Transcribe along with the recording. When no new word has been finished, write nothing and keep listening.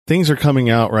things are coming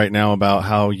out right now about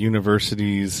how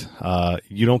universities,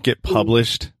 you don't get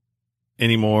published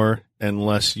anymore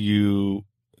unless you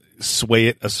sway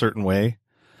it a certain way.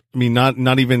 I mean,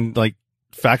 not even like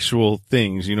factual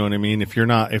things, you know what I mean? If you're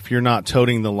not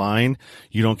toting the line,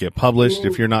 you don't get published.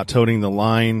 If you're not toting the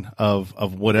line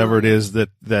of whatever it is that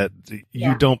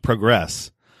you don't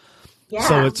progress. Yeah.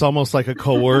 So it's almost like a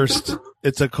coerced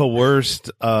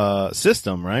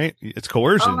system, right? It's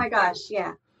coercion. Oh my gosh.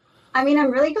 Yeah. I mean,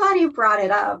 I'm really glad you brought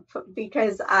it up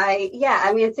because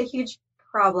it's a huge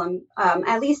problem,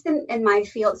 at least in my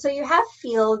field. So you have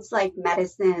fields like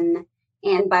medicine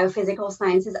and biophysical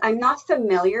sciences. I'm not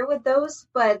familiar with those,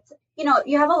 but,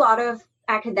 you have a lot of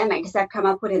academics that come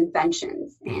up with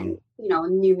inventions and,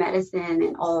 new medicine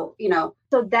and all,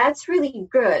 so that's really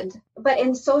good. But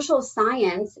in social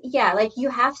science,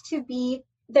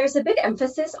 there's a big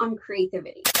emphasis on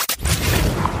creativity.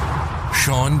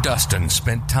 Sean Dustin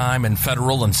spent time in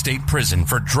federal and state prison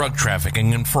for drug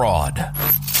trafficking and fraud.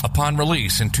 Upon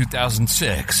release in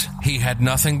 2006, he had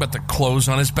nothing but the clothes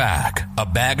on his back, a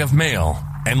bag of mail,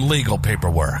 and legal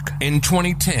paperwork. In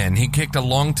 2010, he kicked a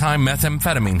long-time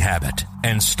methamphetamine habit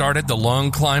and started the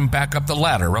long climb back up the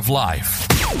ladder of life.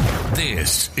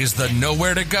 This is the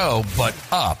Nowhere to Go But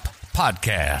Up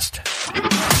podcast.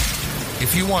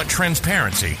 If you want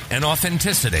transparency and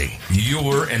authenticity,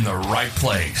 you're in the right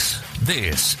place.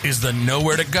 This is the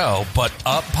Nowhere to Go But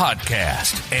Up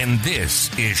podcast, and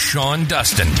this is Sean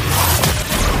Dustin.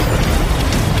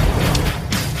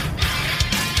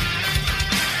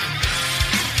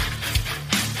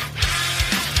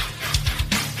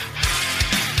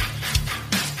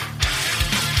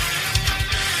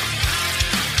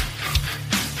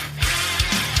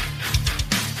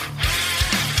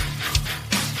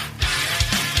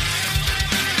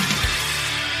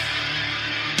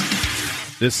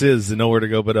 This is the Nowhere to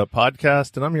Go But Up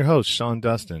podcast, and I'm your host, Sean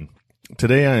Dustin.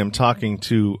 Today I am talking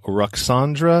to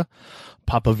Ruxandra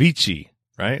Popovici,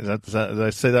 right? Did I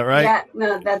say that right? Yeah,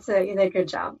 no, that's a good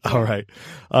job. Yeah. All right.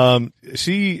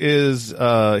 She is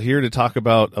here to talk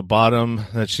about a bottom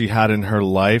that she had in her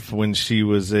life when she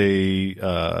was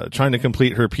trying to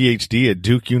complete her PhD at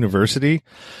Duke University.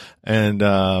 And,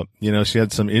 she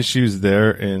had some issues there,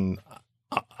 and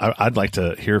I'd like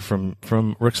to hear from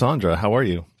Ruxandra. How are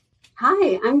you?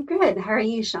 Hi, I'm good. How are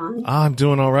you, Sean? I'm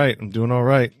doing all right.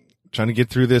 Trying to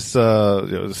get through this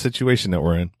situation that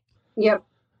we're in. Yep.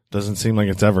 Doesn't seem like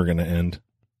it's ever going to end.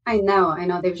 I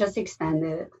know. They've just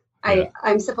extended it. Yeah.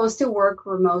 I'm supposed to work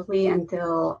remotely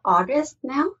until August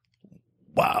now.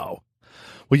 Wow.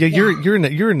 Well, yeah. You're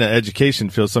in the education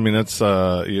field. So, I mean, that's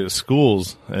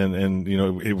schools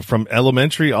and from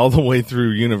elementary all the way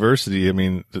through university. I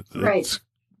mean, right.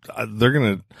 They're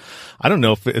going to, I don't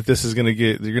know if this is going to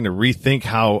they're going to rethink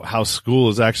how school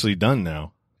is actually done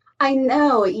now. I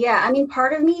know. Yeah. I mean,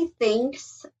 part of me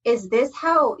thinks, is this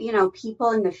how,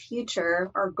 people in the future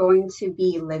are going to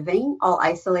be living all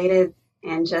isolated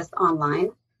and just online?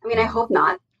 I mean, I hope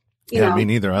not. Me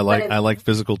neither. I like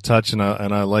physical touch and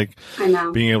I like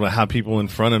being able to have people in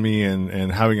front of me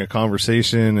and having a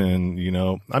conversation and,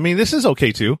 I mean, this is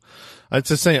okay too. It's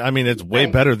the same. I mean, it's way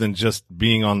better than just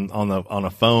being on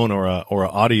a phone or a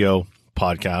audio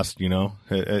podcast,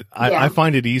 I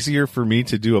find it easier for me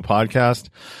to do a podcast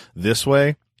this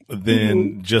way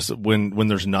than just when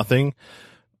there's nothing,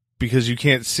 because you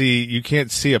can't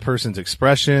see a person's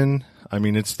expression. I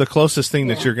mean, it's the closest thing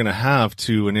that you're going to have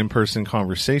to an in-person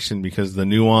conversation, because the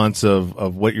nuance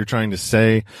of what you're trying to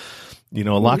say, a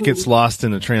lot gets lost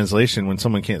in the translation when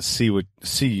someone can't see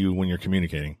you when you're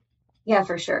communicating. Yeah,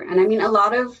 for sure. And I mean, a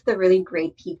lot of the really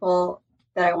great people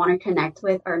that I want to connect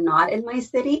with are not in my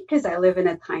city because I live in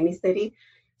a tiny city.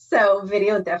 So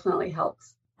video definitely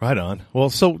helps. Right on.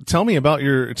 Well, so tell me about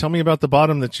the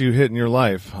bottom that you hit in your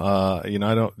life.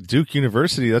 Duke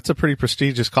University, that's a pretty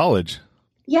prestigious college.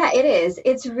 Yeah, it is.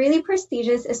 It's really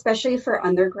prestigious, especially for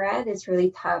undergrad. It's really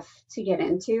tough to get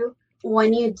into.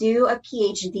 When you do a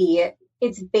PhD,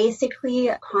 it's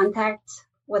basically contact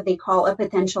what they call a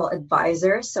potential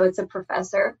advisor. So it's a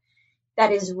professor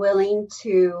that is willing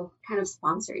to kind of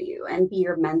sponsor you and be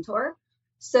your mentor.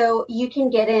 So you can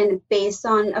get in based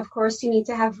on, of course, you need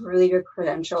to have really good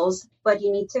credentials, but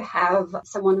you need to have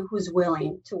someone who's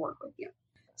willing to work with you.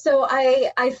 So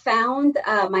I found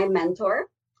my mentor,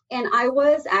 and I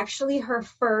was actually her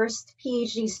first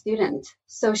PhD student.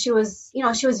 So she was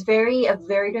a very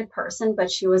good person, but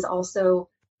she was also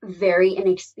very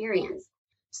inexperienced.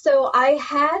 So I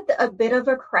had a bit of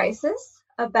a crisis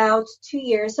about 2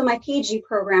 years. So my PhD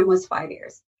program was 5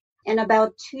 years. And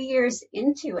about 2 years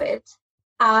into it,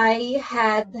 I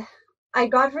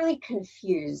got really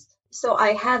confused. So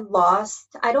I had lost,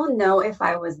 I don't know if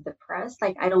I was depressed.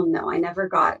 Like, I don't know. I never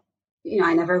got,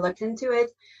 I never looked into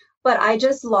it, but I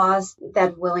just lost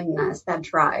that willingness, that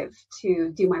drive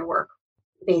to do my work,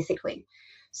 basically.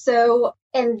 So,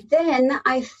 and then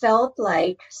I felt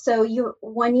like,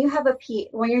 when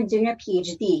you're doing a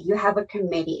PhD, you have a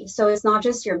committee. So it's not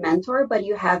just your mentor, but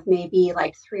you have maybe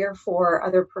like 3 or 4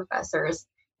 other professors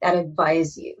that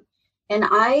advise you. And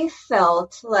I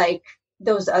felt like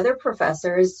those other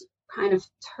professors kind of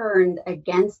turned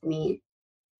against me,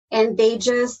 and they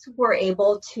just were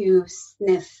able to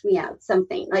sniff me out,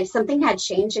 something had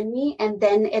changed in me, and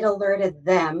then it alerted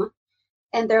them,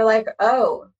 and they're like,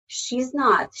 oh, she's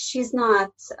not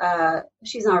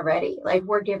ready. Like,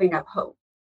 we're giving up hope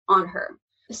on her.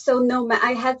 So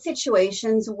I had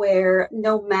situations where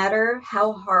no matter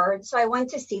how hard, so I went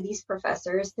to see these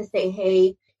professors to say,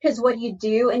 hey, because what you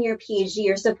do in your PhD,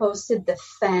 you're supposed to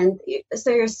defend. So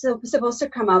you're supposed to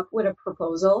come up with a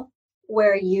proposal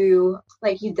where you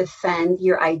defend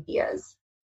your ideas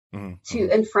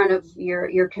in front of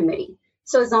your committee.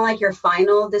 So it's not like your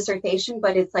final dissertation,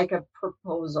 but it's like a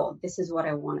proposal. This is what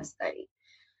I want to study.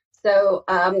 So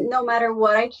no matter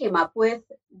what I came up with,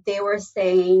 they were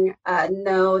saying,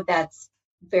 no, that's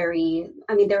they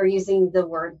were using the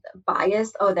word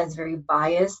biased. Oh, that's very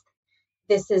biased.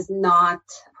 This is not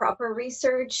proper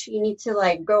research. You need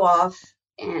to go off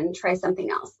and try something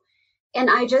else. And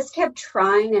I just kept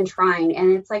trying and trying.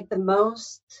 And it's like the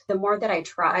more that I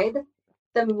tried,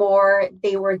 the more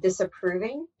they were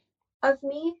disapproving of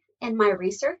me and my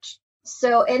research.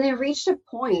 So, and it reached a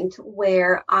point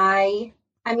where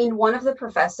one of the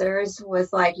professors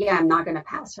was like, yeah, I'm not going to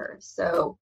pass her.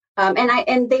 So,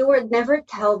 and they would never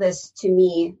tell this to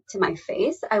me, to my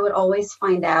face. I would always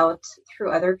find out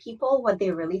through other people what they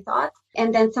really thought.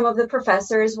 And then some of the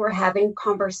professors were having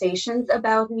conversations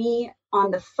about me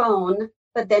on the phone.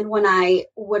 But then when I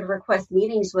would request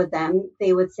meetings with them,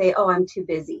 they would say, oh, I'm too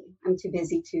busy. I'm too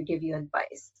busy to give you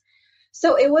advice.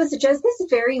 So it was just this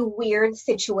very weird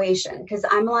situation, because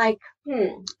I'm like,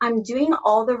 I'm doing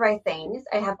all the right things.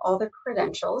 I have all the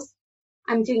credentials.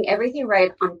 I'm doing everything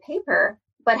right on paper,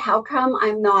 but how come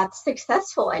I'm not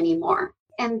successful anymore?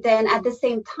 And then at the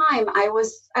same time, I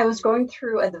was going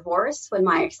through a divorce with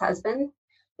my ex-husband.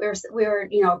 We were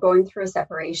going through a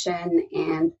separation,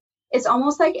 and it's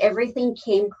almost like everything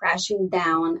came crashing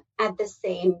down at the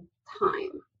same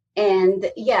time. And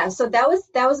yeah, so that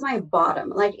was my bottom.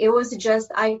 Like, it was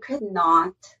just, I could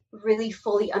not really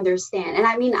fully understand. And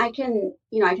I can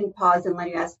pause and let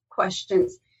you ask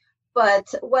questions. But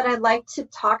what I'd like to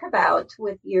talk about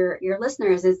with your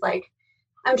listeners is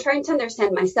I'm trying to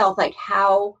understand myself,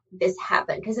 how this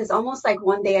happened. Because it's almost like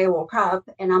one day I woke up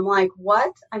and I'm like,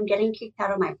 what? I'm getting kicked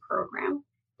out of my program.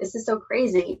 This is so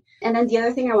crazy. And then the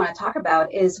other thing I want to talk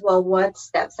about is, what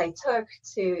steps I took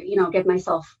to, get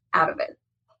myself out of it.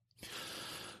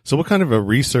 So what kind of a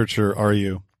researcher are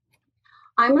you?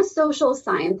 I'm a social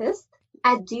scientist.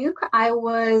 At Duke, I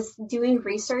was doing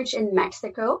research in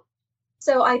Mexico.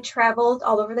 So I traveled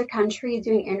all over the country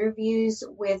doing interviews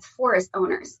with forest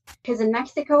owners. Because in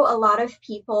Mexico, a lot of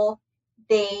people,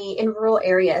 in rural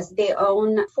areas, they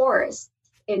own forests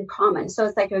in common. So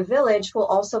it's like a village will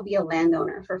also be a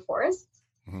landowner for forests.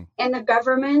 Mm-hmm. And the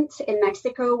government in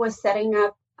Mexico was setting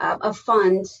up a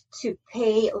fund to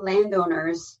pay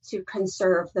landowners to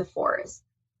conserve the forest.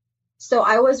 So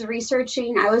I was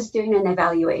doing an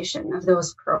evaluation of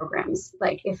those programs,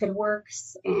 if it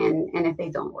works and if they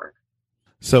don't work.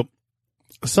 So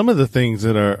some of the things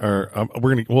that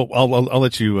I'll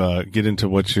let you get into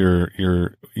what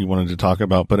you wanted to talk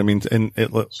about, but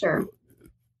sure.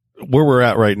 Where we're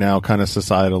at right now, kind of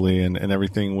societally and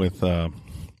everything with,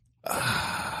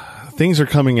 things are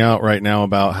coming out right now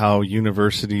about how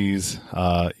universities,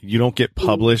 you don't get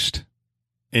published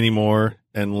anymore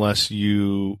unless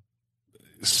you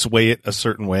sway it a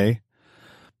certain way.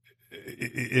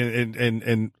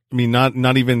 And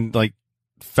not even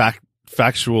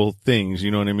factual things,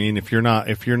 you know what I mean? If you're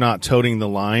not toting the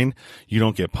line, you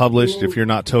don't get published. Mm-hmm. If you're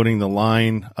not toting the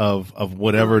line of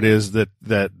whatever it is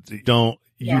that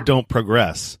you don't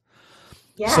progress.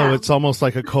 Yeah. So it's almost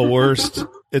like a coerced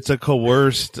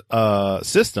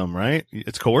system, right?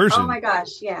 It's coercion. Oh my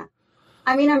gosh. Yeah.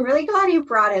 I'm really glad you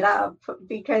brought it up,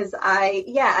 because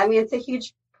it's a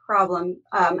huge problem,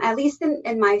 at least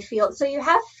in my field. So you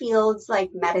have fields like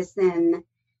medicine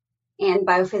and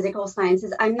biophysical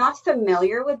sciences. I'm not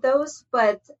familiar with those,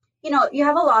 but, you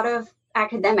have a lot of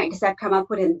academics that come up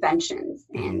with inventions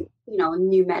and,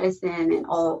 new medicine and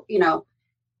all,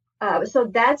 so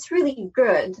that's really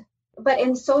good. But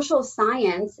in social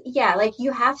science,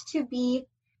 you have to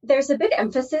there's a big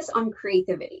emphasis on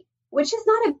creativity. which is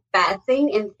not a bad thing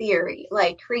in theory.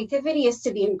 Like creativity is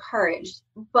to be encouraged,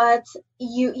 but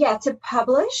to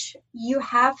publish, you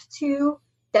have to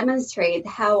demonstrate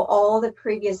how all the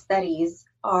previous studies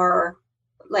are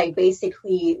like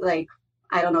basically like,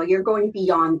 I don't know, you're going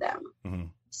beyond them. Mm-hmm.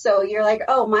 So you're like,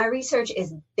 oh, my research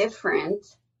is different.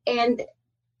 And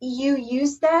you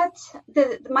use that.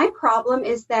 My problem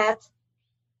is that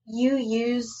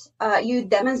you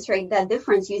demonstrate that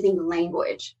difference using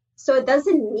language. So it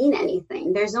doesn't mean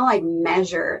anything. There's no like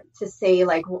measure to say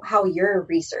like how your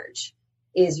research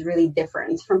is really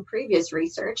different from previous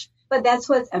research, but that's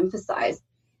what's emphasized.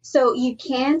 So you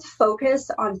can't focus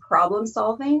on problem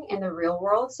solving in the real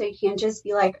world. So you can't just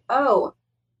be like, oh,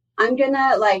 I'm going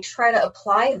to like try to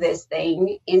apply this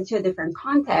thing into a different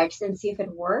context and see if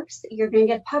it works. You're going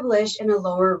to get published in a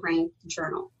lower ranked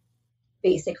journal,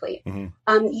 basically.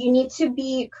 Mm-hmm. You need to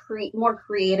be more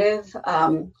creative,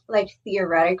 like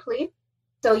theoretically.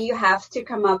 So you have to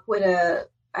come up with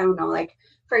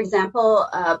for example,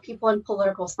 people in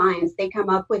political science, they come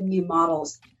up with new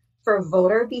models for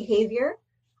voter behavior,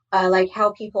 like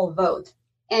how people vote.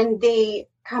 And they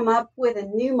come up with a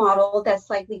new model that's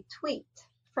slightly tweaked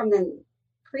from the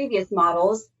previous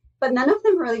models, but none of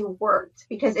them really worked,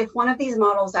 because if one of these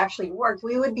models actually worked,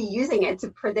 we would be using it to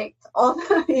predict all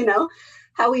the,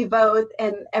 how we vote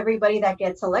and everybody that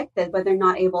gets elected, but they're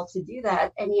not able to do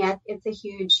that. And yet it's a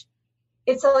huge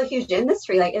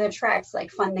industry. Like it attracts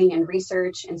like funding and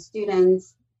research and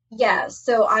students. Yeah.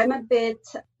 So I'm a bit,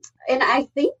 and I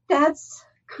think that's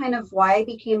kind of why I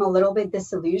became a little bit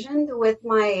disillusioned with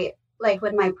my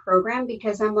program,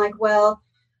 because I'm like, well,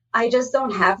 I just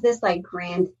don't have this like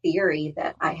grand theory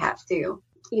that I have to,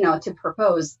 to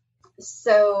propose.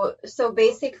 So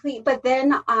basically, but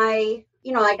then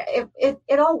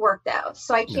it all worked out.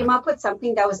 So I came up with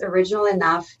something that was original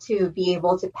enough to be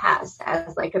able to pass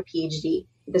as like a PhD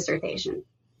dissertation.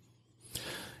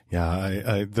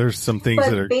 Yeah, there's some things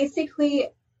that are basically.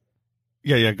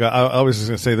 Yeah. I was just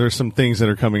gonna say there's some things that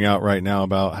are coming out right now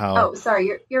about how. Oh,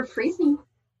 sorry, you're freezing.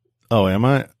 Oh, am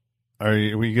I? Are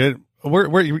we good? We're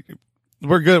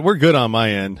good. We're good on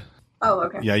my end. Oh,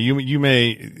 okay. Yeah, you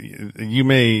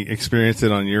may experience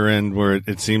it on your end where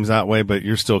it seems that way, but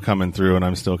you're still coming through and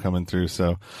I'm still coming through.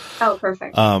 So. Oh,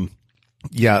 perfect.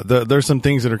 Yeah, there's some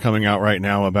things that are coming out right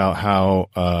now about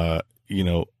how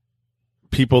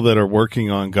people that are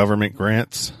working on government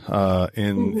grants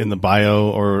in the bio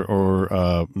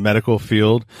or medical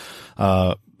field,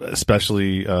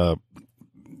 especially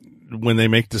when they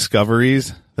make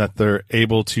discoveries, that they're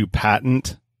able to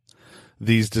patent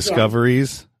these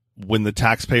discoveries when the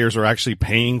taxpayers are actually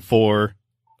paying for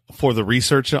the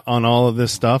research on all of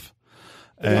this stuff.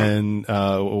 Yeah. And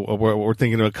we're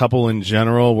thinking of a couple in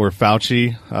general where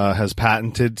Fauci has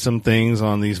patented some things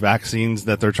on these vaccines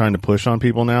that they're trying to push on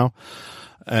people now.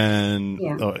 And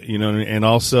and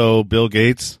also Bill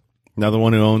Gates, another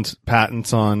one who owns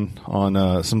patents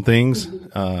on some things.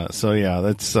 Mm-hmm. So yeah,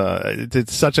 that's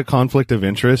it's such a conflict of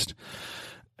interest,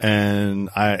 and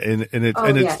it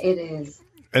is.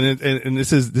 And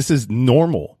this is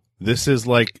normal. This is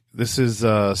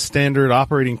standard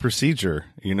operating procedure,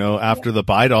 after the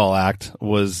Bayh-Dole Act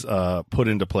was put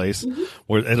into place, mm-hmm.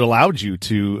 where it allowed you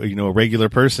to, a regular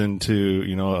person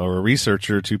to, or a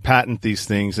researcher to patent these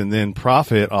things and then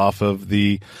profit off of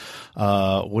the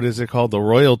what is it called?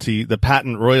 The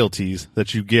patent royalties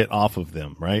that you get off of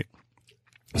them, right?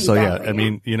 Exactly, so yeah, I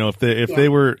mean, if they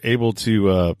were able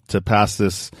to pass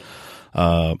this,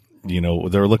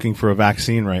 they're looking for a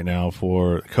vaccine right now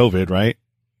for COVID, right?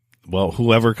 Well,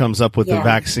 whoever comes up with the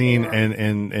vaccine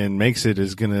and makes it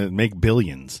is going to make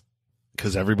billions,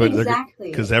 because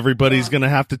everybody's going to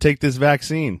have to take this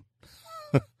vaccine.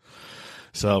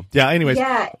 So yeah. Anyways,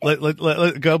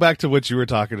 let go back to what you were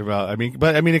talking about. I mean,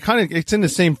 it's in the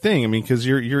same thing. I mean, because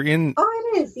you're in.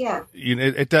 Oh, it is. Yeah.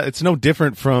 It's no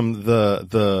different from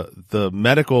the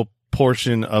medical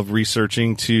portion of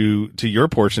researching to your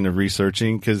portion of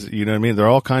researching, because they're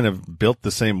all kind of built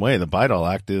the same way. The Bayh-Dole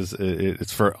Act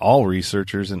it's for all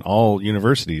researchers in all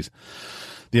universities.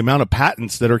 The amount of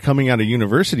patents that are coming out of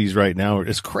universities right now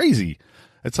is crazy.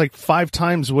 It's like 5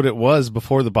 times what it was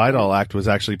before the Bayh-Dole Act was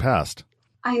actually passed.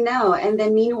 I know. And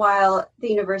then meanwhile, the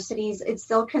universities, it's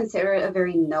still considered a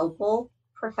very noble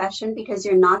profession, because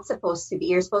you're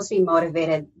supposed to be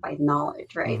motivated by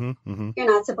knowledge, right? Mm-hmm, mm-hmm. You're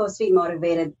not supposed to be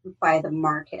motivated by the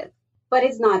market, but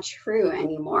it's not true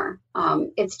anymore.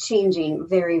 It's changing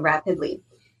very rapidly.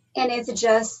 And it's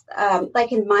just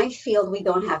like in my field, we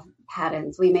don't have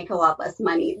patents. We make a lot less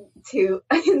money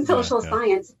in social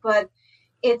science, but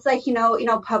it's like,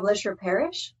 publish or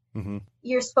perish. Mm-hmm.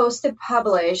 You're supposed to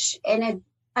publish, and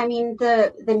I mean,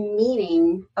 the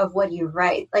meaning of what you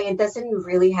write, like, it doesn't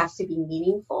really have to be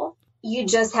meaningful. You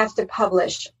just have to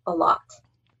publish a lot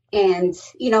and,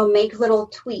 make little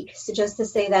tweaks just to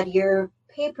say that your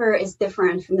paper is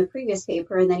different from the previous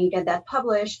paper, and then you get that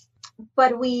published.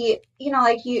 But we,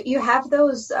 like you have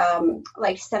those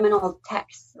like seminal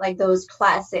texts, like those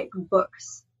classic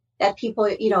books that people,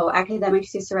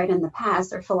 academics used to write in the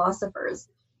past, or philosophers.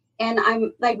 And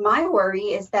I'm like, my worry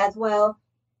is that, well,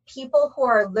 people who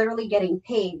are literally getting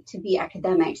paid to be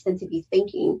academics and to be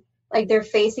thinking, like, they're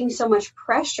facing so much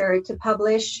pressure to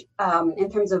publish in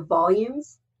terms of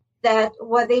volumes, that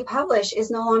what they publish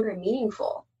is no longer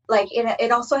meaningful. Like,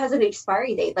 it also has an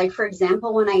expiry date. Like, for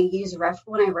example, when I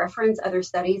reference other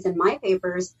studies in my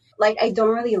papers, like, I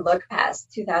don't really look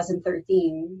past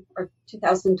 2013 or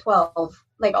 2012.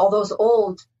 Like, all those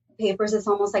old papers, it's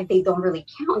almost like they don't really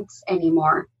count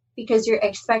anymore, because you're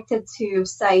expected to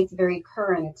cite very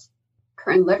current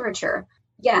literature.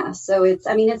 Yeah, so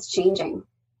it's changing.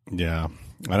 Yeah,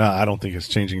 I don't think it's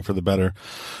changing for the better,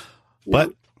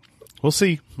 but we'll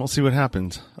see. We'll see what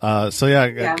happens. Yeah. Sorry,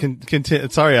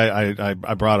 I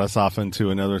brought us off into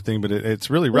another thing, but it's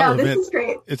really relevant. No, this is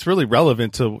great. It's really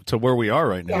relevant to where we are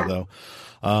right now, though.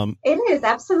 It is,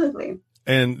 absolutely.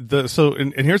 And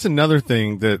here's another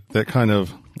thing that kind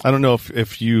of, I don't know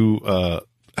if you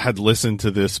had listened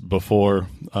to this before,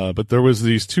 but there was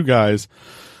these two guys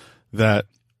that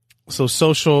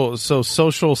social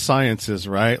sciences,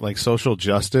 right? Like social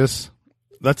justice.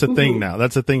 That's a thing now.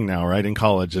 That's a thing now, right? In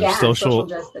college, social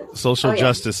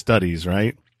justice studies,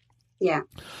 right? Yeah.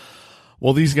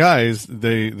 Well, these guys,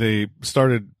 they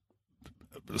started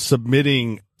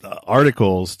submitting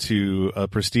articles to a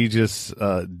prestigious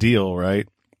deal, right?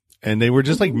 And they were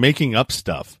just like making up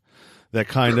stuff that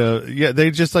kind of,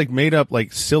 they just like made up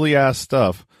like silly ass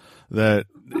stuff that,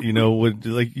 would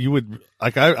like, you would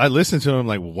like, I listened to them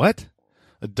like, what?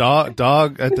 A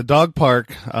dog at the dog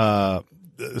park,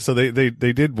 so they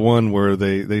did one where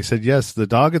they said, yes, the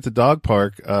dog at the dog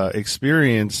park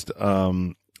experienced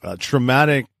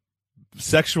traumatic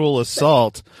sexual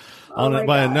assault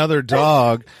by another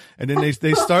dog, and then they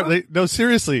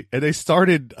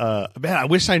started man, I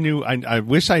wish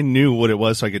I knew what it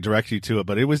was so I could direct you to it,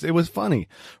 but it was funny,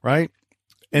 right?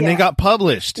 And they got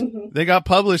published. Mm-hmm. They got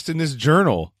published in this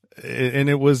journal, and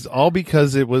it was all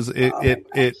because it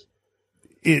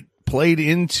played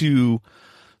into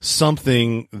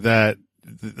something that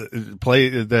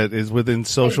is within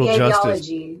social justice.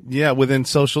 Yeah, within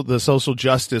the social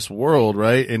justice world,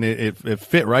 right? And it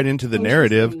fit right into the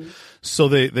narrative. So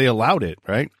they allowed it,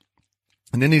 right?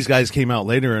 And then these guys came out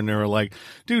later and they were like,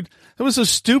 dude, that was so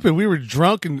stupid. We were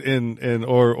drunk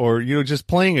or just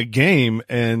playing a game,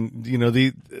 and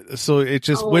so it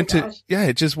just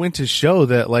it just went to show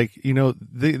that, like,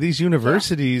 these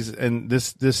universities and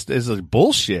this is like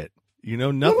bullshit.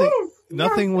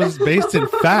 Nothing was based in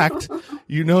fact.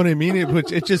 You know what I mean?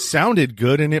 It just sounded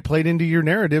good and it played into your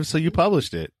narrative, so you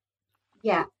published it.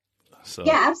 Yeah. So.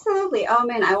 Yeah, absolutely. Oh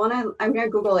man, I'm going to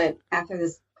Google it after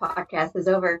this podcast is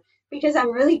over, because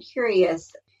I'm really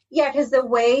curious. Yeah, because the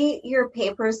way your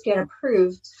papers get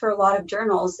approved for a lot of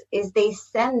journals is they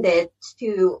send it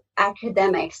to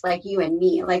academics like you and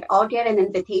me. Like, I'll get an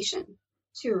invitation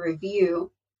to review,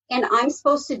 and I'm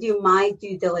supposed to do my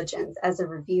due diligence as a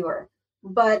reviewer.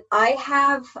 But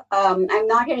I'm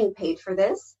not getting paid for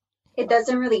this. It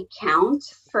doesn't really count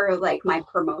for like my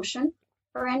promotion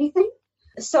or anything.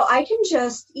 So I can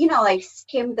just, like,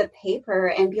 skim the paper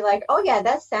and be like, oh yeah,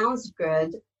 that sounds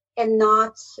good. And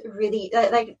not really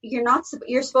like,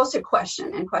 you're supposed to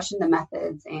question the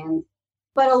methods.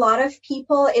 But a lot of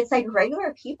people, it's like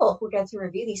regular people who get to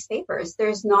review these papers.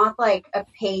 There's not like a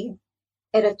paid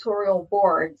editorial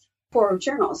board for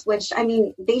journals, which, I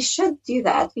mean, they should do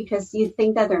that, because you'd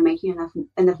think that they're making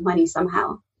enough money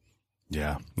somehow.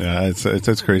 Yeah.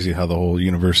 It's crazy how the whole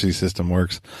university system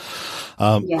works.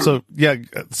 So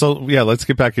let's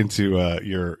get back into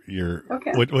your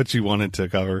okay. what you wanted to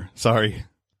cover. Sorry.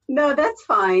 No, that's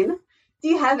fine. Do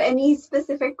you have any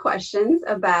specific questions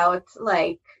about,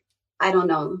 like, I don't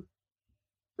know,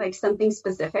 like something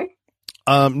specific?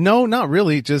 No, not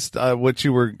really. Just what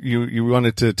you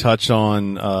wanted to touch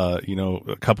on, a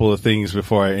couple of things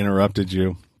before I interrupted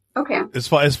you. Okay. As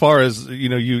far as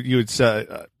you had said,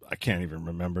 I can't even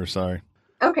remember. Sorry.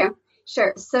 Okay,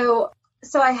 sure. So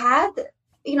I had,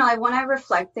 when I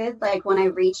reflected, like when I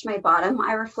reached my bottom,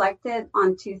 I reflected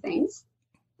on two things.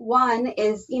 One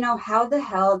is, how the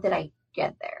hell did I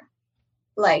get there?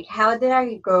 Like, how did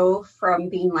I go from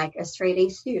being like a straight A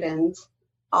student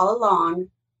all along,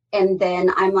 and then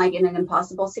I'm like in an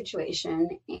impossible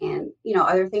situation, and,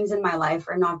 other things in my life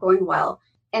are not going well.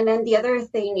 And then the other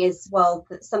thing is, well,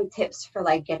 some tips for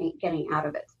like getting out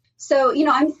of it. So,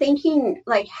 I'm thinking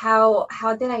like, how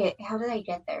did I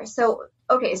get there? So,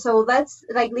 okay, so let's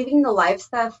like leaving the life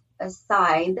stuff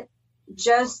aside,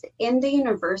 just in the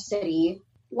university,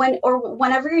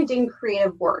 whenever you're doing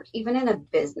creative work, even in a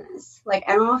business, like,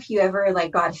 I don't know if you ever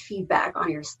like got feedback on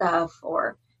your stuff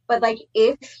but like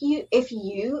if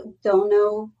you don't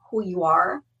know who you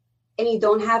are and you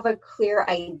don't have a clear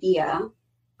idea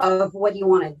of what you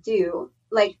want to do,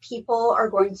 like people are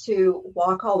going to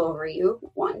walk all over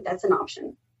you. One, that's an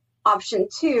option. Option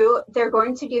two, they're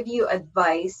going to give you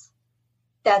advice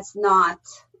that's not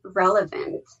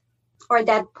relevant or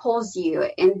that pulls you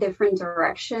in different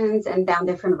directions and down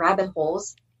different rabbit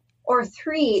holes. Or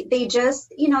three, they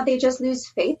just lose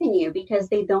faith in you because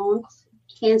they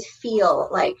can't feel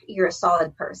like you're a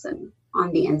solid person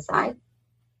on the inside.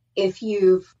 If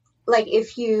you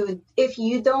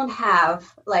don't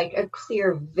have like a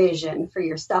clear vision for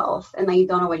yourself and like you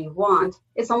don't know what you want,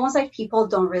 it's almost like people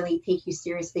don't really take you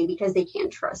seriously because they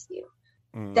can't trust you.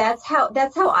 That's how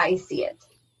I see it,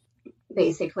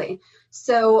 basically.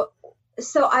 So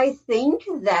I think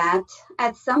that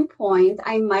at some point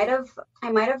I might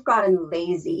have gotten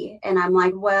lazy, and I'm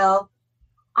like, well,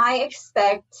 I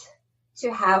expect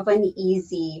to have an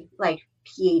easy like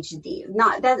PhD,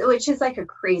 not that, which is like a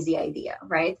crazy idea,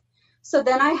 right? So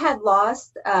then I had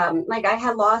lost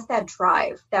that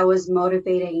drive that was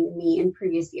motivating me in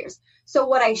previous years. So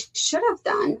what I should have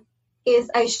done is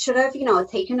I should have,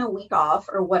 taken a week off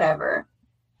or whatever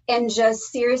and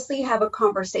just seriously have a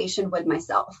conversation with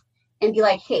myself and be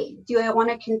like, hey, do I want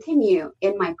to continue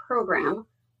in my program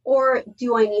or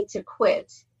do I need to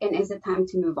quit? And is it time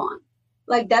to move on?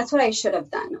 Like, that's what I should have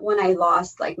done when I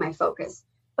lost like my focus.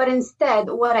 But instead,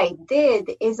 what I did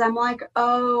is I'm like,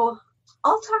 oh,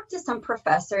 I'll talk to some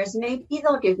professors. Maybe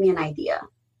they'll give me an idea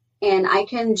and I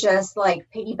can just like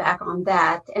piggyback on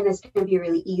that. And it's going to be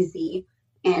really easy.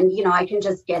 And, I can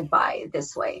just get by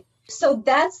this way. So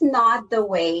that's not the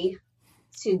way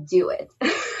to do it.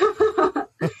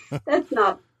 That's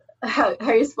not how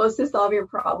you're supposed to solve your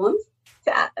problems.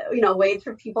 To, wait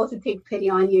for people to take pity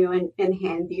on you and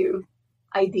hand you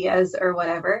ideas or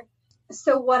whatever.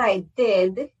 So what I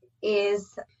did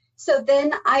is, so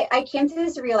then I came to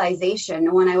this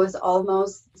realization when I was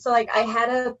I had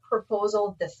a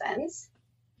proposal defense.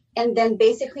 And then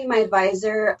basically my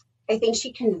advisor, I think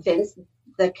she convinced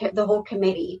the whole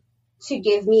committee to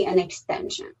give me an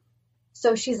extension.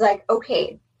 So she's like,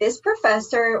 okay, this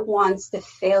professor wants to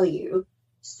fail you.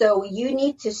 So you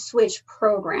need to switch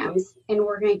programs and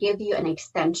we're going to give you an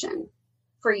extension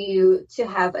for you to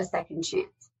have a second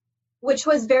chance, which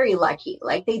was very lucky.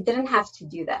 Like they didn't have to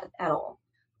do that at all.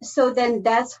 So then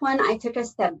that's when I took a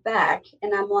step back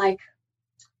and I'm like,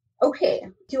 okay,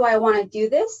 do I want to do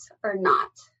this or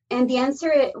not? And the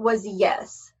answer was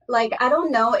yes. Like, I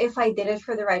don't know if I did it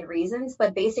for the right reasons,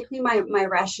 but basically my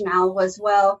rationale was,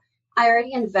 well, I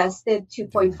already invested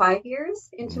 2.5 years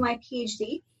into my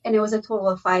PhD and it was a total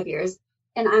of 5 years.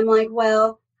 And I'm like,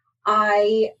 well,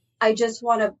 I just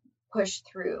want to push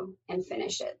through and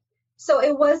finish it. So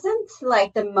it wasn't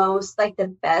like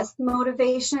the best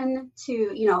motivation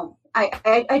to,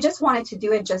 I just wanted to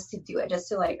do it just to do it, just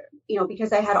to like,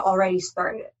 because I had already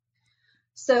started it.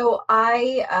 So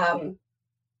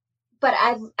but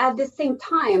at the same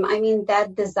time, I mean,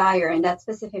 that desire and that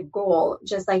specific goal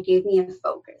just like gave me a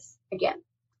focus again.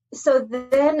 So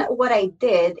then what I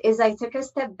did is I took a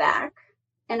step back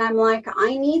and I'm like,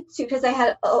 I need to, because I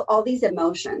had all these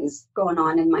emotions going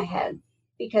on in my head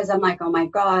because I'm like, oh my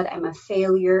God, I'm a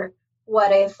failure.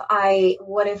 What if I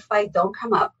don't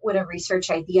come up with a research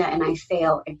idea and I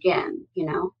fail again?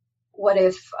 What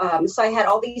if, so I had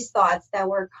all these thoughts that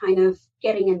were kind of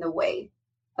getting in the way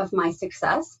of my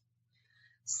success.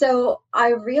 So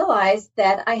I realized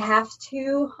that I have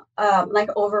to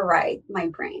override my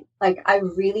brain. Like I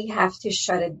really have to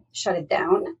shut it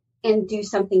down and do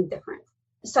something different.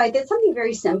 So I did something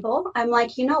very simple. I'm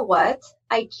like, you know what?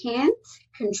 I can't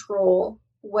control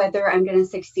whether I'm going to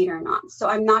succeed or not. So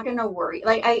I'm not going to worry.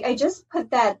 Like I just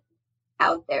put that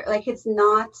out there. Like it's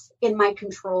not in my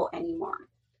control anymore.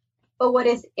 But what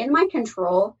is in my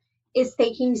control is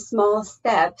taking small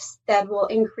steps that will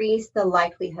increase the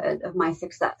likelihood of my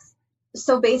success.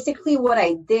 So basically what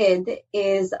I did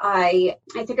is I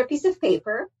took a piece of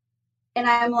paper and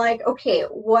I'm like, okay,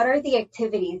 what are the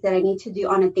activities that I need to do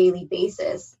on a daily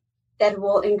basis that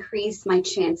will increase my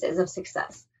chances of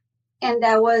success? And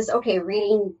that was, okay,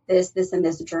 reading this, and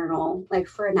this journal, like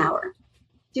for an hour,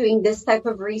 doing this type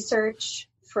of research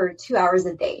for 2 hours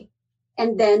a day,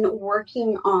 and then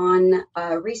working on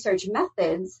research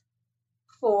methods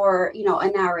for,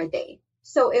 an hour a day.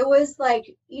 So it was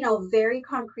like, very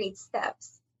concrete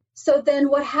steps. So then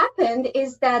what happened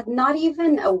is that not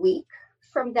even a week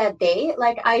from that day,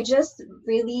 like I just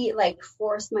really like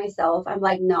forced myself. I'm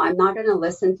like, no, I'm not going to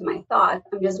listen to my thoughts.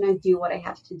 I'm just going to do what I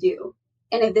have to do.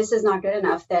 And if this is not good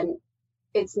enough, then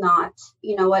it's not,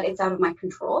 it's out of my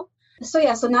control. So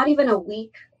yeah, so not even a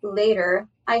week later,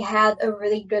 I had a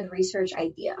really good research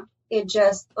idea. It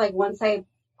just like once I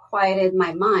quieted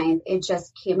my mind, it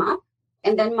just came up.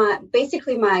 And then I'm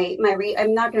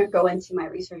not going to go into my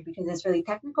research because it's really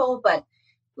technical, but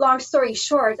long story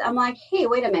short, I'm like, hey,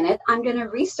 wait a minute. I'm going to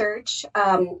research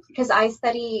because I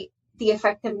study the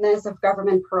effectiveness of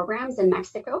government programs in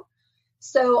Mexico.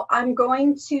 So I'm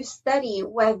going to study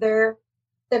whether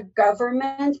the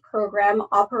government program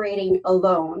operating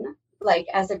alone, like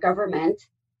as a government,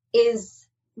 is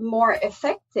more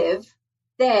effective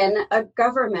than a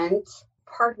government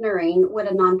partnering with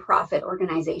a nonprofit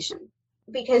organization.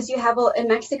 Because in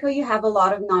Mexico, you have a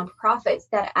lot of nonprofits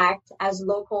that act as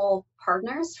local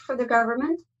partners for the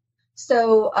government.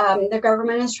 So the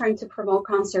government is trying to promote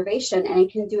conservation, and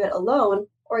it can do it alone,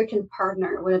 or it can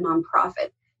partner with a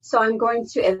nonprofit. So I'm going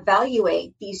to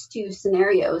evaluate these two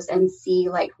scenarios and see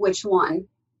like which one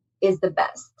is the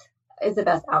best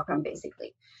outcome,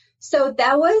 basically. So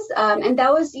that was,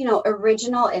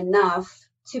 original enough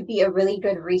to be a really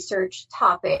good research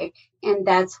topic. And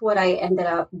that's what I ended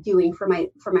up doing for my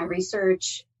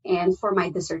research and for my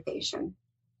dissertation.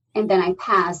 And then I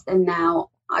passed, and now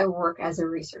I work as a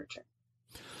researcher.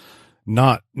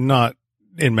 Not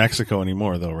in Mexico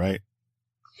anymore though, right?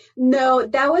 No,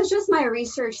 that was just my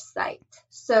research site.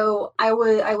 So I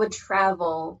would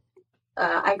travel.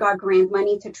 I got grant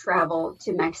money to travel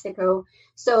to Mexico.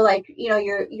 So like,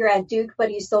 you're at Duke,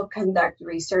 but you still conduct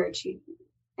research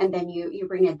and then you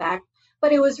bring it back.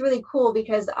 But it was really cool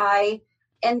because I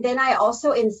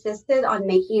also insisted on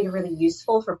making it really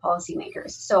useful for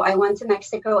policymakers. So I went to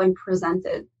Mexico and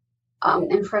presented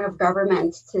in front of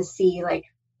government to see like,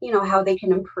 how they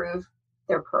can improve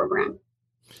their program.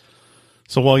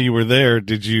 So while you were there,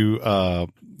 did you,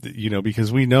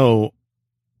 because we don't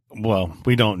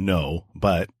know,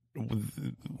 but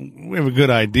we have a good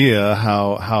idea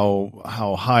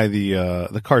how high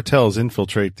the cartels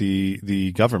infiltrate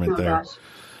the government there. Gosh.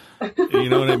 You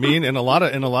know what I mean? And a lot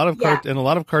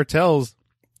of cartels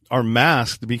are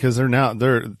masked because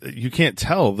you can't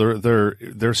tell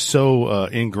they're so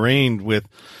ingrained with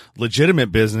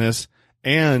legitimate business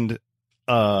and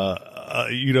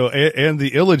and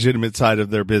the illegitimate side of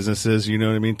their businesses, you know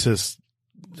what I mean,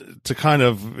 to kind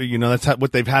of, that's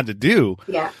what they've had to do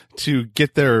to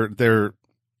get their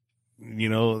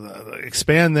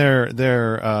expand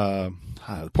their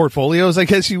portfolios, I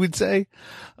guess you would say.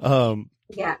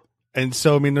 And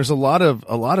so, I mean, there's a lot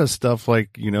of stuff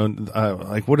like,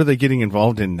 like what are they getting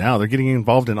involved in now? They're getting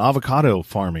involved in avocado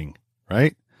farming,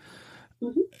 right?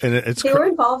 Mm-hmm. And they were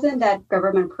involved in that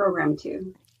government program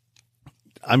too.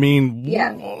 I mean,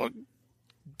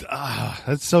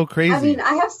 that's so crazy. I mean,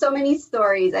 I have so many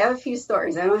stories. I have a few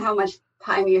stories. I don't know how much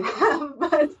time you have,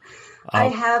 but I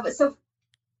have. So,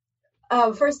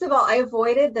 first of all, I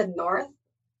avoided the north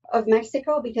of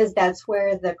Mexico because that's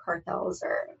where the cartels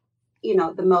are,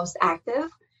 the most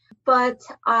active. But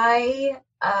I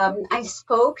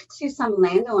spoke to some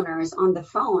landowners on the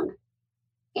phone,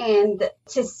 and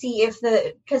to see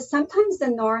because sometimes the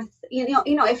north,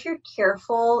 if you're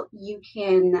careful, you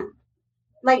can,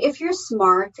 like, if you're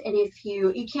smart and if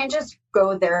you can't just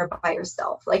go there by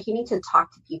yourself, like you need to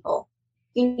talk to people.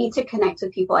 You need to connect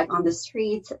with people like on the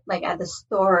street, like at the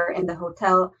store and the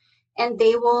hotel, and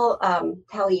they will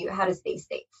tell you how to stay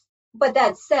safe. But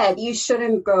that said, you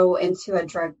shouldn't go into a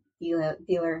drug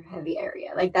dealer heavy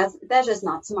area. Like that's just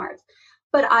not smart.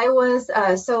 But I was,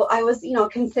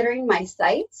 considering my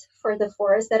sites for the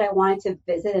forest that I wanted to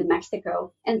visit in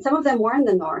Mexico. And some of them were in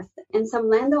the north. And some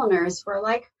landowners were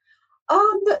like,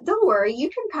 oh, don't worry, you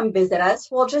can come visit us.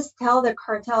 We'll just tell the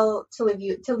cartel to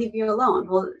leave you alone.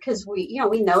 Well, because we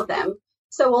know them.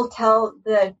 So we'll tell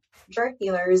the drug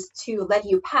dealers to let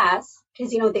you pass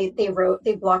because,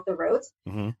 they block the roads.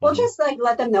 Mm-hmm. We'll just like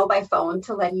let them know by phone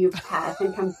to let you pass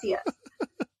and come see us.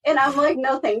 And I'm like,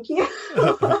 no, thank you.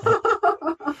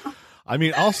 I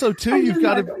mean, also too, you've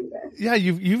got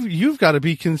to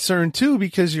be concerned too,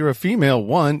 because you're a female.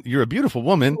 One, you're a beautiful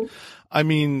woman. I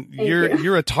mean,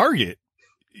 you're a target,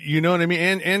 you know what I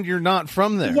mean? And you're not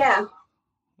from there. Yeah.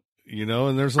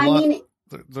 And there's a lot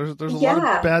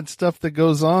of bad stuff that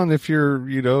goes on if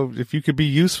if you could be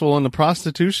useful in the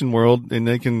prostitution world and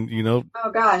they can,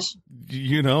 oh gosh.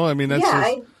 I mean, that's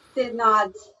I did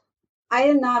not I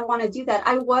did not want to do that.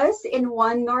 I was in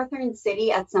one northern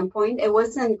city at some point. It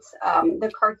wasn't,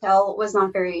 the cartel was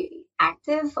not very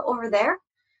active over there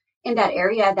in that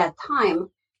area at that time,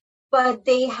 but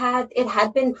it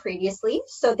had been previously.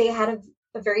 So they had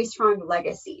a very strong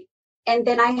legacy. And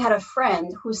then I had a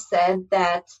friend who said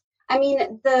that, I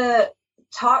mean,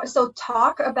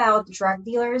 talk about drug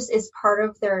dealers is part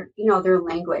of their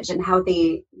language and how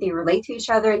they relate to each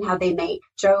other and how they make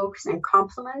jokes and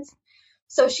compliments.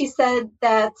 So she said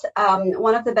that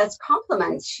one of the best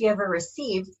compliments she ever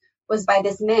received was by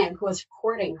this man who was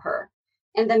courting her.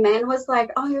 And the man was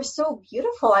like, "Oh, you're so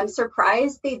beautiful. I'm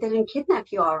surprised they didn't kidnap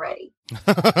you already." and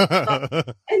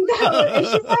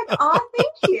she's like, "Oh,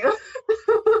 thank you."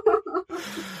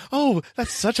 Oh,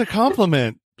 that's such a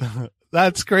compliment.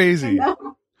 That's crazy.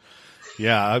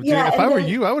 Yeah. If I were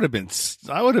you, I would have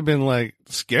been like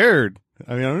scared.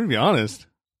 I mean, I'm going to be honest.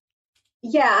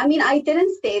 Yeah. I mean, I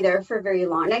didn't stay there for very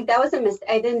long. Like that was a mistake.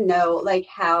 I didn't know like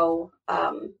how,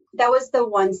 that was the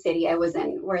one city I was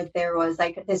in where there was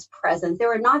like this presence. They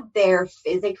were not there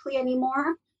physically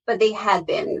anymore, but they had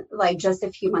been like just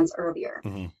a few months earlier.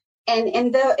 Mm-hmm. And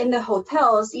in the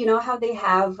hotels, you know how they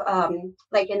have,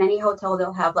 like in any hotel,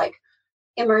 they'll have like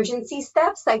emergency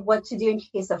steps, like what to do in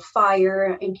case of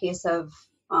fire, in case of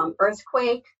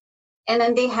earthquake. And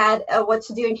then they had what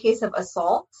to do in case of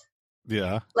assault.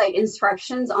 Yeah. Like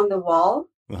instructions on the wall.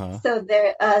 Uh-huh. So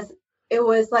there, it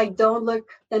was like, don't look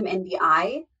them in the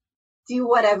eye. Do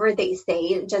whatever they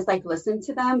say. Just like listen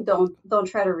to them. Don't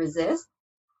try to resist.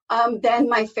 Then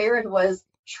my favorite was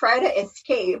try to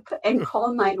escape and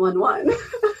call 911.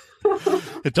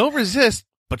 Don't resist,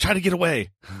 but try to get away.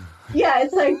 Yeah,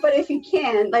 it's like, but if you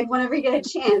can, like whenever you get a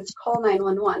chance, call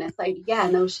 911. It's like, yeah,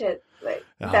 no shit. Like,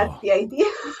 that's the idea.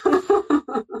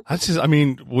 That's just, I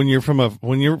mean, when you're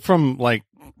from like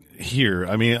here,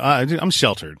 I mean, I'm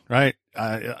sheltered, right?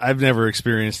 I've never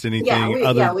experienced anything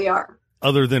we are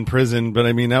other than prison, but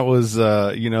I mean, that was,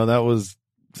 I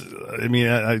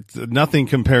mean, nothing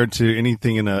compared to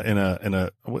anything in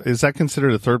a, is that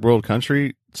considered a third world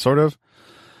country? Sort of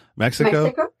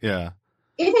Mexico? Yeah.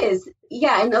 It is.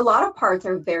 Yeah. And a lot of parts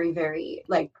are very, very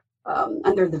like,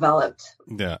 underdeveloped.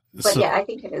 Yeah. But yeah, I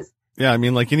think it is. Yeah, I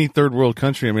mean, like any third world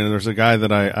country. I mean, there's a guy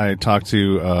that I talked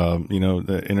to,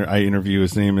 I interview.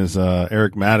 His name is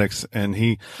Eric Maddox, and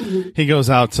he goes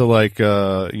out to like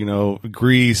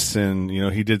Greece, and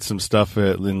he did some stuff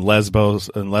in Lesbos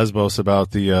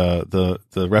about the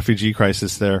refugee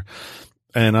crisis there.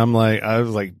 And I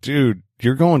was like, dude,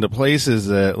 you're going to places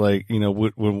that like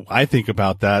when I think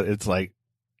about that, it's like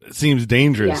it seems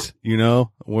dangerous,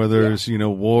 where there's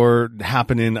war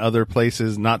happening other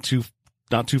places, not too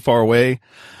far away.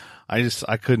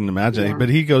 I couldn't imagine it. But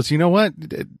he goes, you know what?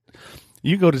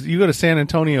 You go to San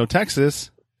Antonio,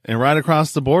 Texas, and right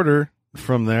across the border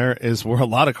from there is where a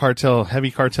lot of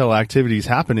heavy cartel activities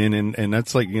happening. And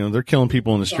that's like, they're killing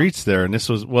people in the streets there. And this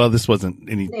wasn't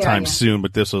any time soon,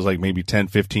 but this was like maybe 10,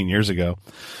 15 years ago.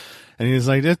 And he's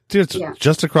like, dude,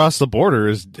 just across the border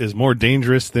is more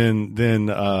dangerous than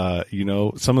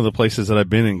some of the places that I've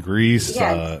been in Greece,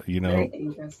 very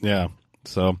dangerous. Yeah.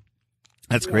 So,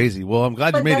 that's crazy. Well, I'm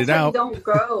glad you made it out. Don't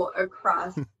go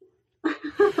across.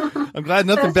 I'm glad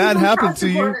nothing bad happened to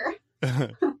you.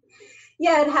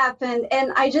 Yeah, it happened.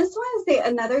 And I just want to say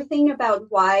another thing about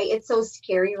why it's so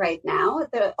scary right now,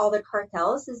 all the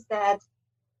cartels, is that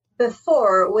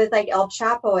before with like El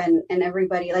Chapo and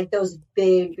everybody, like those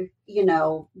big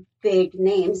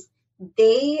names,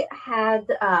 they had,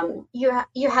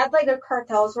 you had like the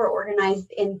cartels were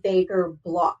organized in bigger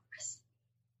blocks,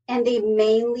 and they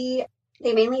mainly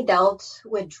dealt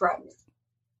with drugs.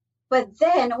 But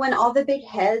then when all the big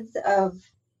heads of,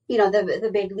 the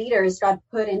big leaders got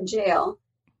put in jail,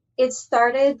 it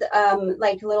started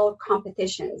like little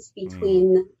competitions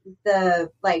between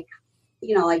the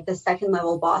the second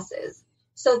level bosses.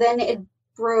 So then it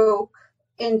broke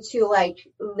into like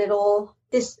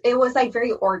it was like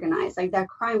very organized. Like that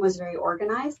crime was very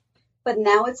organized, but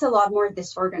now it's a lot more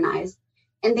disorganized.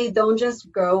 And they don't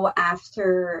just go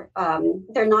after,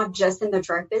 they're not just in the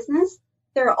drug business.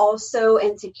 They're also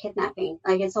into kidnapping.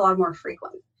 Like it's a lot more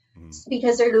frequent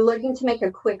because they're looking to make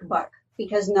a quick buck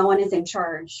because no one is in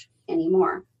charge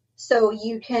anymore. So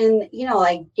you can,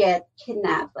 get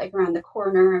kidnapped like around the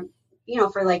corner,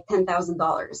 for like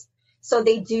 $10,000. So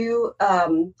they do,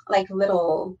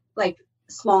 little,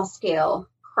 small scale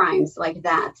crimes like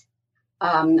that.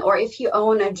 Or if you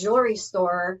own a jewelry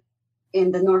store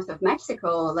in the north of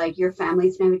Mexico, like your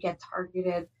family's going to get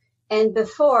targeted. And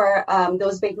before,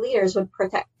 those big leaders would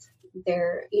protect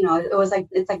their, it's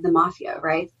like the mafia,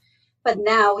 right? But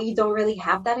now you don't really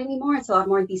have that anymore. It's a lot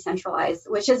more decentralized,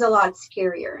 which is a lot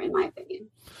scarier in my opinion.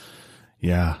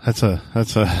 Yeah, that's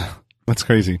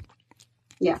crazy.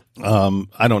 Yeah.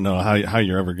 I don't know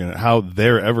how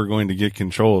they're ever going to get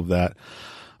control of that.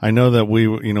 I know that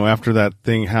after that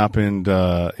thing happened,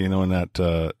 and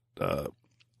that,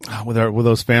 where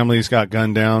those families got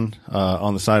gunned down,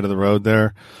 on the side of the road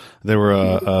there were,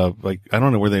 I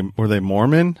don't know, were they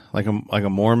Mormon? Like a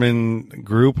Mormon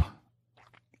group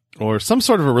or some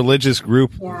sort of a religious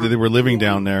group that they were living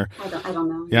down there. I don't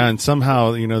know. Yeah. And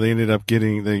somehow, they ended up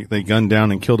they gunned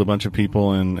down and killed a bunch of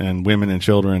people and women and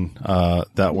children,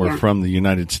 that were from the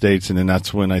United States. And then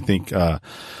that's when I think,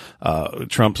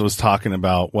 Trump was talking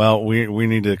about, well, we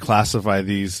need to classify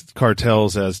these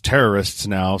cartels as terrorists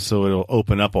now, so it'll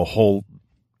open up a whole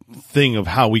thing of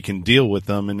how we can deal with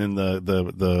them. And then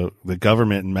the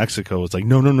government in Mexico was like,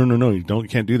 no, you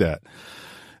can't do that.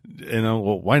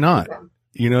 Well, why not? Okay.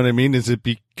 You know what I mean? Is it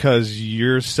because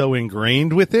you're so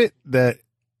ingrained with it that?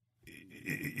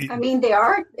 I mean, they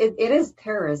are. It is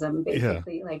terrorism,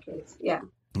 basically. Yeah. Like it's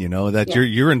that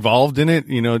you're involved in it.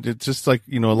 It's just like,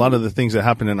 a lot of the things that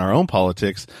happen in our own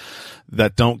politics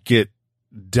that don't get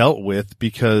dealt with,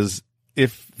 because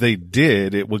if they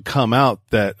did, it would come out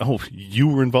that, oh, you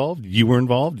were involved, and you were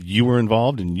involved.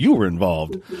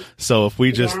 Mm-hmm. So if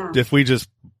we just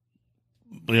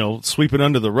sweep it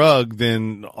under the rug,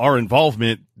 then our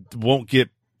involvement won't get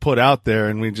put out there,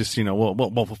 and we just,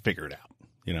 we'll figure it out,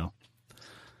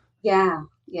 Yeah.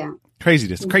 Yeah.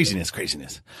 Craziness. It's crazy.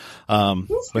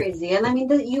 And I mean,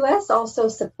 the U.S. also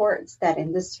supports that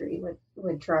industry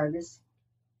with drugs.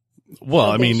 Well,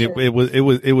 so I mean,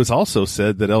 it was also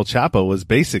said that El Chapo was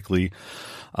basically,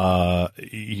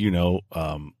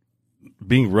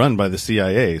 being run by the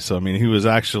CIA. So, I mean, he was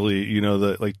actually,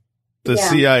 the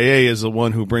CIA is the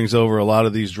one who brings over a lot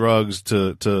of these drugs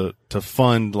to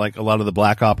fund like a lot of the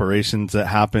black operations that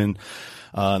happen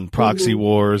on proxy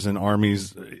wars and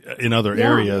armies in other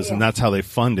areas. And that's how they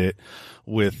fund it,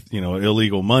 with,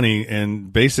 illegal money.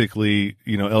 And basically,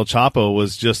 El Chapo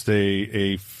was just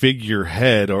a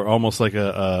figurehead, or almost like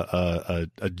a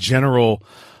general,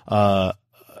 like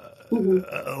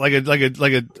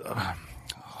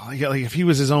if he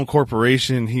was his own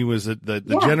corporation, he was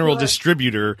the general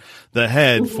distributor, the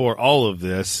head for all of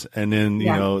this. And then,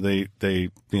 they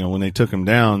when they took him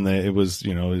down, it was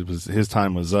his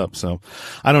time was up. So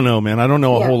I don't know, man. I don't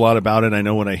know a whole lot about it. I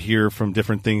know what I hear from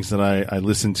different things that I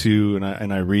listen to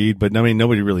and I read, but I mean,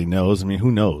 nobody really knows. I mean,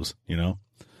 who knows,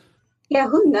 Yeah,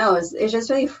 who knows? It's just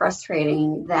really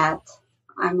frustrating that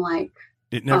I'm like,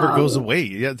 it never goes away.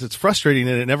 Yeah. It's frustrating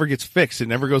that it never gets fixed. It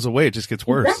never goes away. It just gets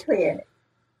worse.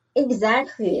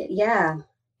 Exactly. Yeah.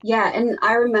 Yeah. And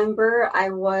I remember I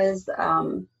was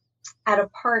at a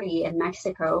party in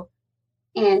Mexico,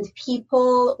 and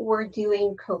people were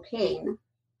doing cocaine.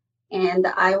 And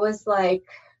I was like,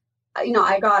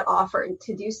 I got offered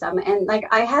to do some. And like,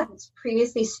 I had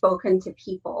previously spoken to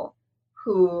people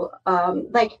who,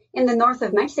 like in the north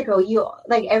of Mexico,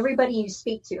 everybody you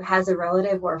speak to has a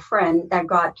relative or a friend that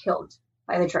got killed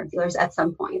by the drug dealers at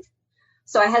some point.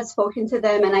 So I had spoken to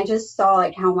them, and I just saw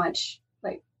like how much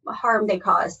like harm they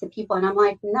cause to people. And I'm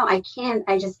like, no, I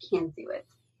just can't do it.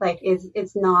 Like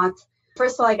it's not,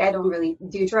 first of all, like I don't really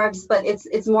do drugs, but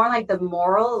it's more like the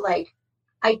moral, like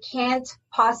I can't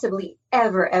possibly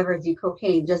ever do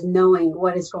cocaine just knowing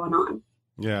what is going on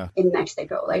in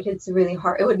Mexico. Like it's really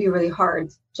hard. It would be really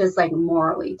hard just like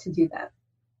morally to do that.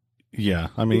 Yeah,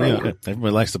 I mean,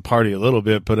 everybody likes to party a little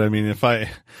bit, but I mean, if I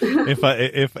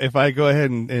go ahead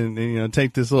and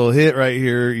take this little hit right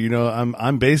here,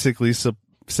 I'm basically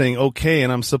saying okay,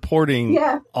 and I'm supporting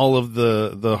all of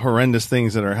the horrendous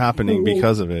things that are happening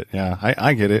because of it. Yeah,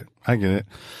 I get it.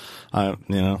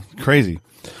 Crazy.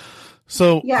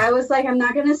 So yeah, I was like, I'm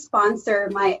not going to sponsor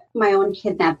my own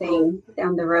kidnapping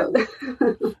down the road.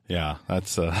 Yeah,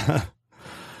 that's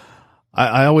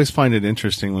I always find it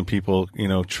interesting when people,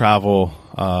 travel,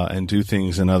 and do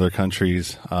things in other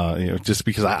countries, just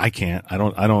because I can't,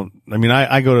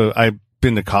 I've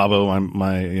been to Cabo.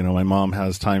 My mom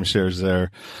has timeshares there,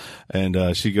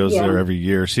 and, she goes there every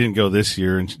year. She didn't go this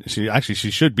year, and she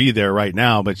should be there right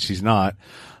now, but she's not.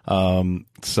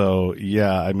 So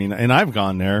yeah, I mean, and I've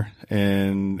gone there,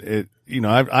 and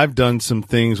I've done some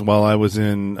things while I was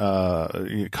in,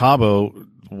 Cabo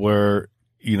where,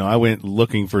 I went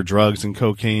looking for drugs and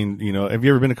cocaine. Have you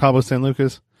ever been to Cabo San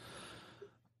Lucas?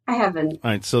 I haven't.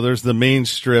 All right. So there's the main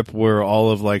strip where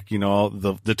all of all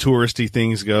the touristy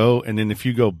things go. And then if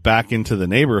you go back into the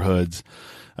neighborhoods,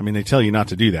 I mean, they tell you not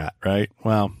to do that, right?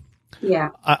 Well, yeah,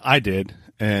 I did.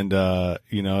 And,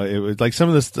 you know, it was like some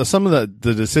of the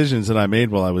decisions that I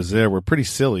made while I was there were pretty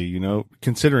silly, you know,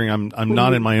 considering I'm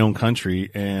not in my own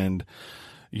country. And,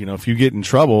 you know, if you get in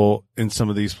trouble in some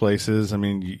of these places, I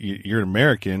mean, you're an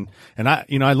American, and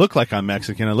I look like I'm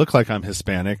Mexican. I look like I'm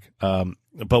Hispanic.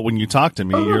 But when you talk to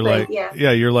me, you're like,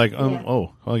 you're like,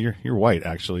 you're white,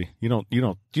 actually. You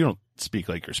don't speak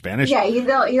like you're Spanish. Yeah, you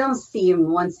don't see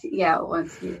him once. Yeah.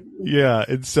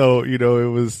 And so, you know,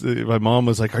 it was, my mom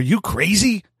was like, "Are you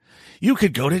crazy? You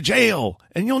could go to jail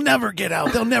and you'll never get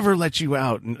out. They'll never let you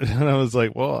out." And I was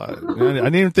like, well, I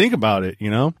didn't even think about it,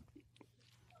 you know?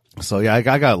 So yeah, I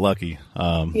got lucky.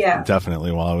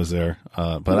 Definitely while I was there.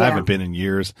 But I haven't been in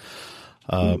years.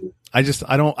 I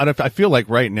feel like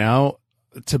right now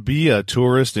to be a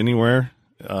tourist anywhere,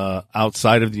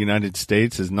 outside of the United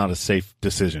States is not a safe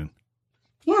decision.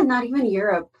 Yeah. Not even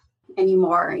Europe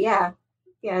anymore. Yeah.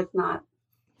 Yeah. It's not.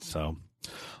 So,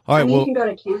 all right. You can go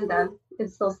to Canada.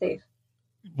 It's still safe.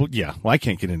 Well, yeah. Well, I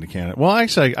can't get into Canada. Well,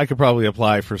 actually, I could probably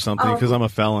apply for something because I'm a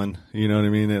felon. You know what I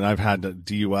mean? And I've had a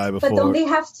DUI before. But don't they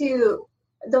have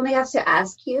to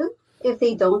ask you? If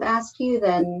they don't ask you,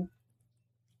 then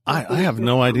I have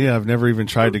no idea. I've never even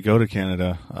tried to go to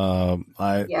Canada.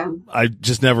 I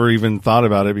just never even thought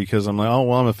about it because I'm like, oh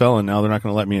well, I'm a felon now. They're not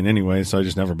going to let me in anyway, so I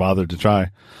just never bothered to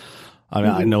try. I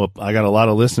mean, I know I got a lot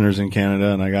of listeners in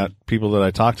Canada, and I got people that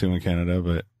I talk to in Canada,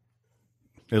 but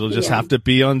it'll just have to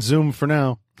be on Zoom for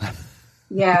now.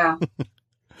 Yeah.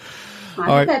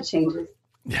 I hope that changes.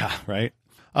 Yeah, right.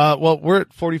 Well, we're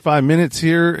at 45 minutes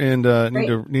here and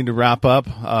need to wrap up.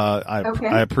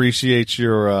 I appreciate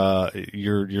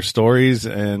your stories,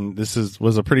 and this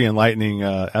was a pretty enlightening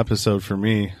episode for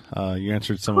me. You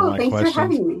answered some of my questions. Thanks for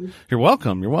having me. You're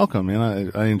welcome,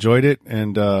 man. I enjoyed it,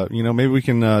 and you know, maybe we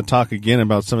can talk again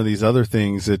about some of these other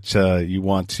things that you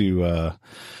want to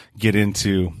get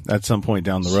into at some point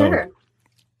down the road.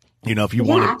 You know, if you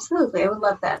want to, absolutely, I would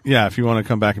love that. Yeah, if you want to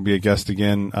come back and be a guest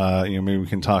again, you know, maybe we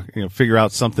can talk. You know, figure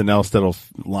out something else that'll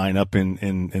line up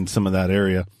in some of that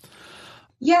area.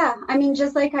 Yeah, I mean,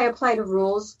 just like I applied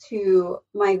rules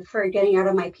for getting out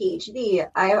of my PhD,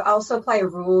 I also apply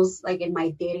rules like in my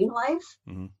dating life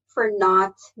for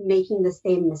not making the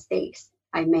same mistakes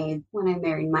I made when I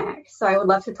married my ex. So I would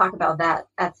love to talk about that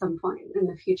at some point in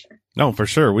the future. No, for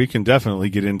sure. We can definitely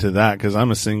get into that because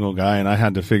I'm a single guy and I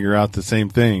had to figure out the same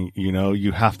thing. You know,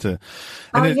 you have to.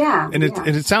 And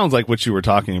it sounds like what you were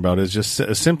talking about is just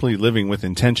simply living with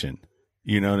intention.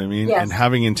 You know what I mean? Yes. And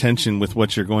having intention with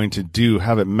what you're going to do,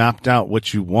 have it mapped out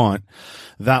what you want.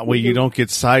 That way you don't get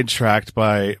sidetracked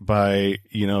by,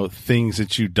 you know, things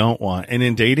that you don't want. And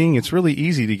in dating, it's really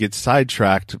easy to get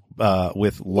sidetracked,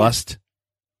 with lust.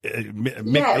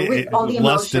 With all the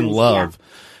lust and love,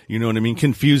 you know what I mean?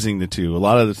 Confusing the two. A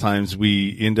lot of the times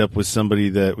we end up with somebody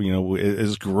that, you know,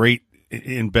 is great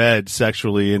in bed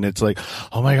sexually, and it's like,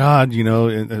 oh my God, you know,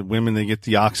 and women, they get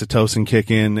the oxytocin kick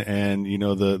in, and you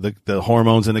know, the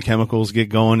hormones and the chemicals get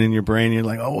going in your brain. You're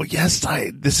like, oh yes,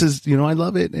 this is, you know, I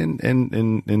love it. And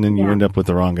then you end up with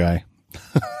the wrong guy.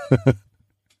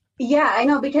 Yeah, I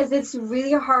know, because it's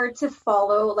really hard to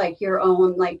follow like your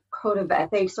own like code of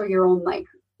ethics or your own like,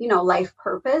 you know, life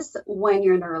purpose when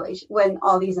you're in a relation, when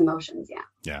all these emotions.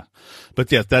 Yeah.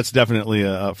 But yeah, that's definitely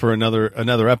for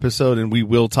another episode, and we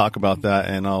will talk about that,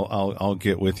 and I'll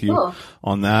get with you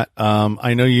on that.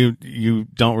 I know you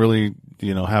don't really,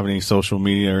 you know, have any social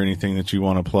media or anything that you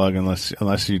want to plug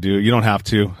unless you do. You don't have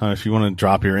to, if you want to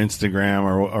drop your Instagram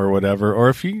or whatever, or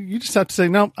if you just have to say,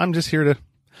 no, I'm just here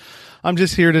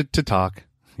to talk,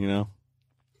 you know.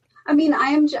 I mean,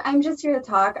 I'm just here to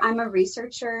talk. I'm a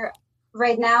researcher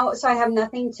right now, so I have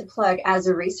nothing to plug as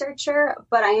a researcher,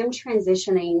 but I am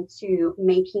transitioning to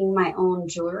making my own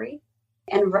jewelry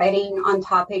and writing on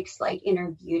topics like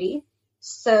inner beauty.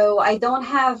 So I don't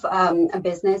have a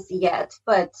business yet,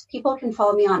 but people can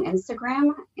follow me on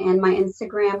Instagram, and my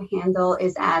Instagram handle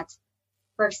is at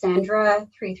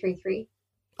Ruxandra333.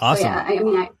 Awesome. So yeah, I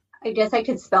mean, I guess I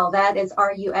could spell that. It's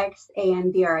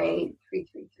RUXANDRA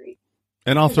 333.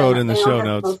 And I'll throw it in the show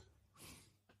notes.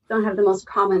 Don't have the most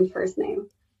common first name.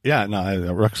 Yeah, no,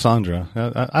 Ruxandra.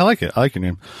 I like it. I like your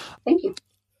name. Thank you.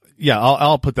 Yeah,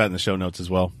 I'll put that in the show notes as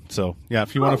well. So yeah,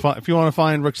 if you want to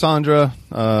find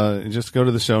Ruxandra, just go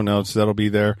to the show notes. That'll be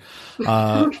there.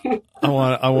 Okay. I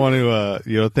want to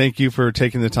you know, thank you for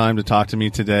taking the time to talk to me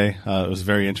today. It was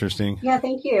very interesting. Yeah,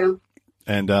 thank you.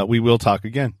 And we will talk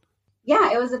again.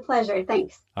 Yeah, it was a pleasure.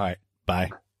 Thanks. All right.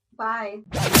 Bye. Bye.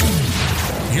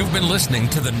 You've been listening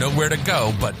to the Nowhere to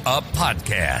Go But Up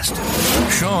podcast.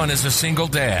 Sean is a single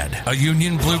dad, a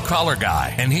union blue-collar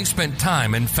guy, and he spent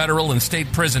time in federal and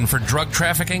state prison for drug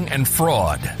trafficking and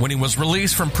fraud. When he was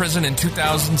released from prison in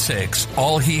 2006,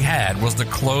 all he had was the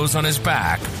clothes on his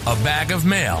back, a bag of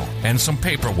mail, and some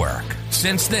paperwork.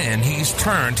 Since then, he's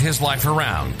turned his life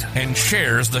around and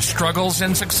shares the struggles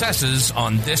and successes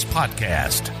on this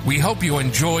podcast. We hope you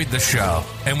enjoyed the show,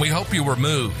 and we hope you were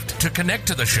moved. To connect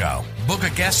to the show, book a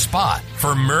guest spot.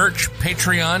 For merch,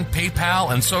 Patreon,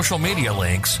 PayPal, and social media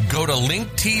links, go to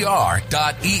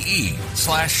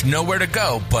linktr.ee/nowhere to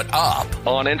go but up.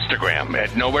 On Instagram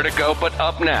at Nowhere to Go But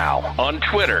Up Now. On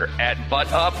Twitter at But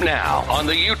Up Now. On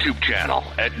the YouTube channel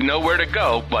at Nowhere to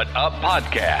Go But Up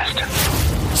Podcast.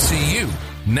 See you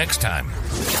next time.